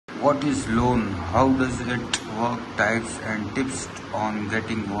What is loan? How does it work? Types and tips on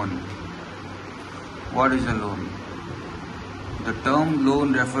getting one. What is a loan? The term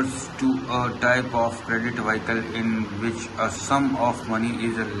loan refers to a type of credit vehicle in which a sum of money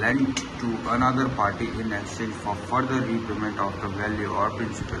is lent to another party in exchange for further repayment of the value or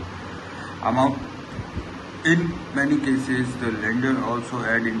principal amount. In many cases, the lender also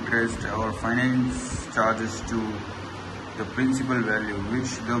adds interest or finance charges to the principal value,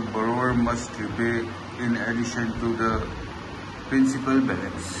 which the borrower must repay in addition to the principal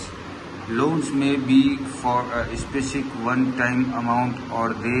balance. Loans may be for a specific one-time amount,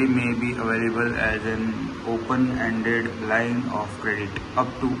 or they may be available as an open-ended line of credit up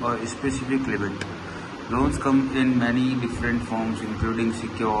to a specific limit. Loans come in many different forms, including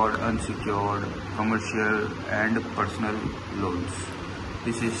secured, unsecured, commercial, and personal loans.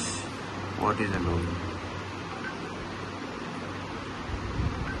 This is what is a loan.